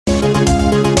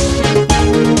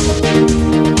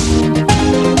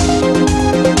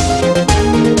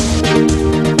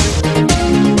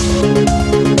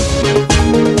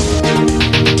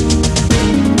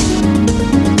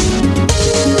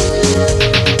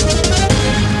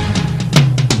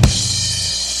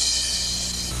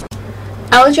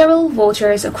Eligible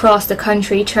voters across the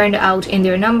country turned out in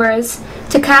their numbers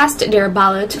to cast their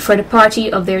ballot for the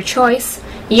party of their choice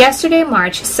yesterday,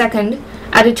 March 2nd,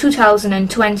 at the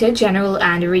 2020 general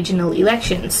and regional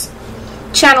elections.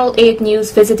 Channel 8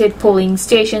 News visited polling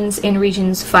stations in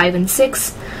regions 5 and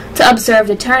 6 to observe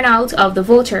the turnout of the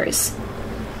voters.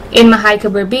 In Mahaika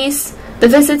Berbice, the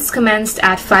visits commenced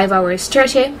at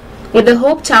 5:30 with the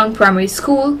Hope Town Primary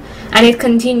School, and it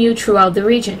continued throughout the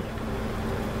region.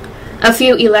 A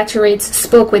few electorates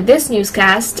spoke with this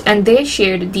newscast, and they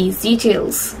shared these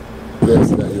details. Yes,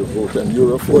 that you vote, and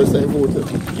you're a first-time voter.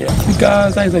 Yeah,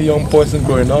 because I was a young person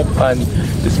growing up, and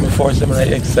this is my first time, and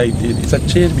I'm excited. It's a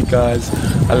change because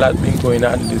a lot been going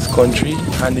on in this country,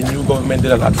 and the new government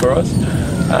did a lot for us.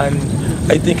 And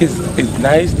I think it's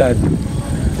nice that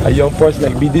a young person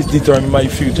like me this determine my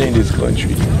future in this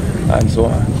country, and so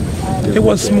on. It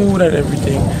was smooth and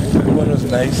everything. Everyone was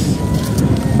nice,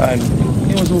 and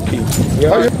it was okay.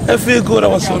 Yeah. I feel good. I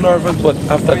was so nervous, but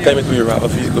after that time it will wrap. I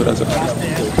feel good as a person.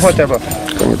 Whatever.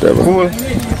 Cool.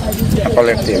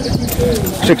 Collective.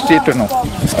 62 now.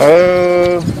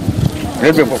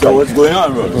 So what's going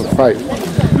on, bro? 5.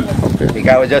 Okay.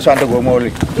 Because I just want to go more.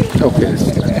 Okay.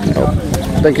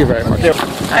 Thank you very much.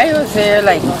 I was there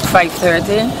like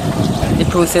 5:30. The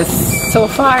process so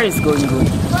far is going good.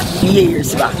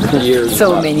 Years back.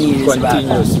 So many years back.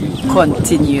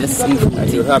 Continuously. And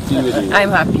you're happy with it?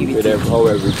 I'm happy with it. How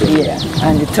everything? Yeah,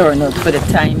 and the turnout for the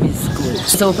time is good.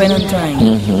 It's open on time.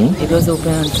 It was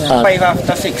open on time.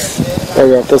 5:06.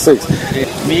 5:06.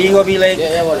 Me will be like,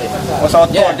 was out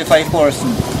 45 person.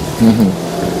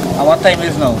 And what time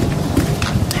is now?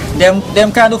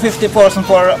 Them can do 50%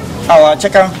 per hour.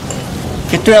 Check them.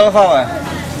 12 hours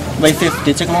by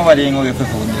 50. Check them over there and go for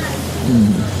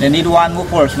they need one more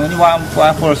person. Only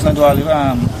one person to all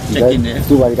check in there.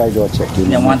 Do what I do check in.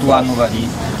 They want one over there.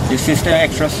 The system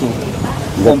extra so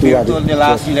compared to the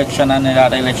last election and the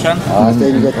other election.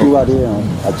 Then you get two over there.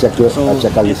 I check your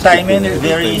the timing is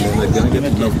very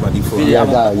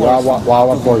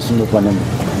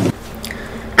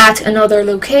At another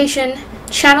location,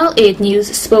 Channel 8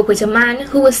 News spoke with a man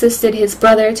who assisted his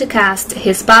brother to cast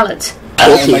his ballot.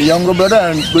 My younger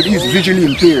brother, but he's visually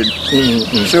impaired.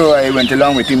 So I went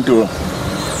along with him to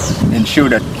ensure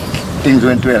that things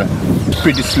went well. It's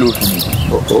pretty slow for me.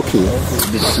 Okay.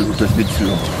 It was a bit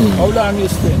slow. How long you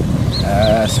spent?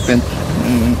 Spent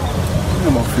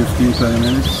about 15-20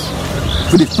 minutes.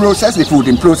 For the process, the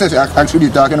voting process, actually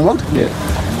you're talking about? Yeah.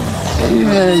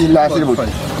 It lasted about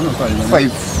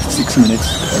 5-6 minutes.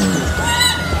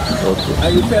 Okay.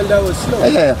 And you felt that was slow?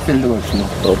 Yeah, I felt it was slow.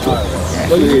 Okay.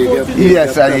 But you voted,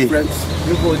 Yes, I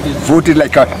voted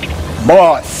like a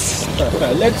boss.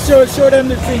 Let's show them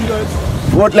the fingers.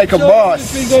 Vote like a boss.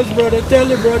 Show them the fingers, brother. Tell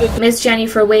the brother. Ms.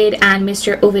 Jennifer Wade and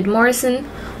Mr. Ovid Morrison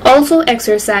also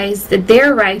exercised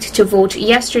their right to vote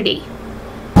yesterday.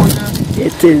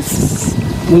 It is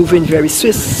moving very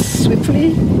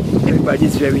swiftly.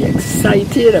 Everybody's very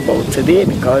excited about today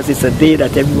because it's a day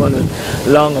that everyone is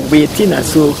long awaiting, and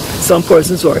so some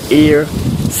persons were here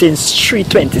since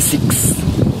 3:26.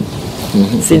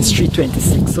 Since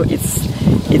 3:26. So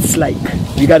it's like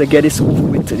we gotta get this over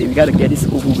with today. We gotta get this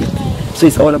over with. So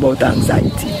it's all about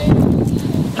anxiety.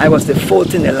 I was the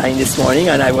fourth in the line this morning,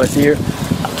 and I was here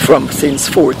since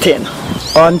 4:10.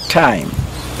 On time,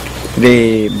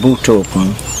 the booth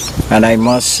opened, and I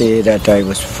must say that I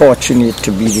was fortunate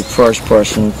to be the first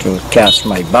person to cast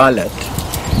my ballot.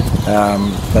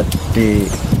 But the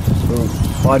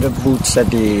other booths at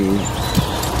the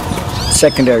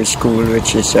secondary school,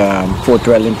 which is Fort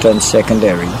Wellington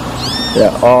Secondary,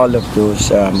 all of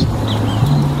those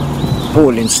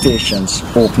polling stations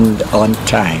opened on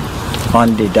time,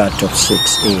 on the dot of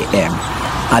 6 a.m.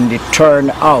 And the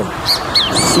turnout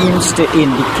seems to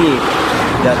indicate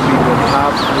that we will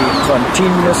have a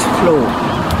continuous flow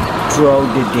throughout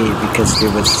the day, because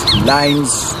there was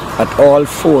lines at all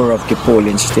 4 of the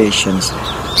polling stations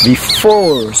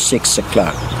before 6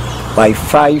 o'clock. By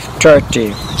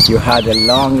 5:30, you had a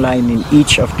long line in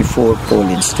each of the 4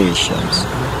 polling stations,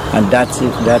 and that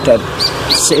had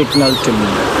signaled to me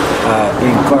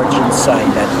encouraging sign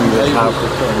that we will have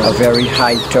a very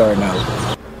high turnout.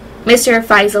 Mr.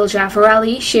 Faisal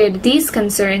Jaffarali shared these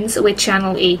concerns with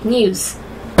Channel 8 News.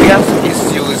 We have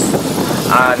issues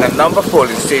on a number of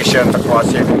polling stations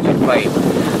across here in Region 5.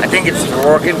 I think it's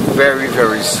working very,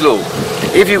 very slow.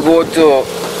 If you go to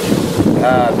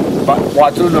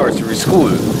Waterloo Nursery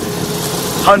School,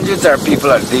 hundreds of people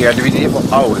are there, they've been there for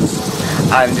hours,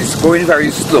 and it's going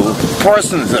very slow.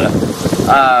 Persons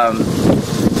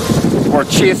were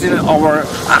chasing our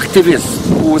activists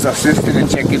who was assisting in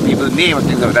checking people's names and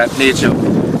things of that nature.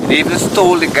 They even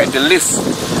stole the list,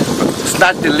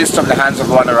 snatched the list from the hands of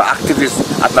one of our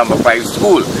activists at number 5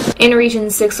 school. In Region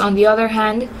 6, on the other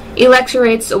hand,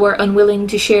 electorates were unwilling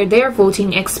to share their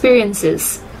voting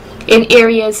experiences. In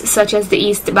areas such as the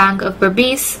East Bank of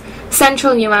Berbice,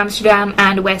 Central New Amsterdam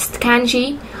and West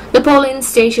Kanji, the polling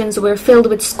stations were filled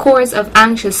with scores of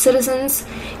anxious citizens,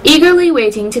 eagerly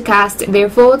waiting to cast their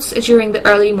votes during the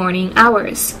early morning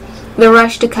hours. The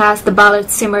rush to cast the ballot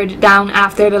simmered down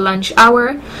after the lunch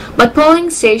hour, but polling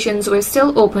stations were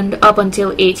still opened up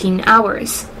until 18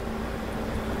 hours.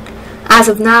 As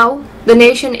of now, the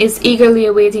nation is eagerly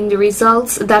awaiting the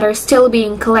results that are still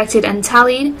being collected and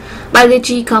tallied by the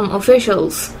GCOM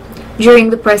officials. During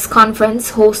the press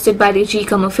conference hosted by the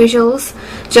GCOM officials,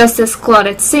 Justice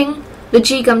Claudette Singh, the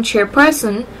GCOM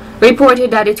chairperson, reported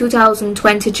that the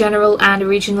 2020 general and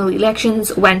regional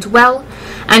elections went well,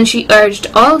 and she urged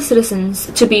all citizens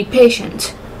to be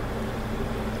patient.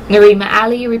 Narima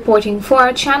Ali reporting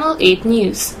for Channel 8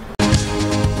 News.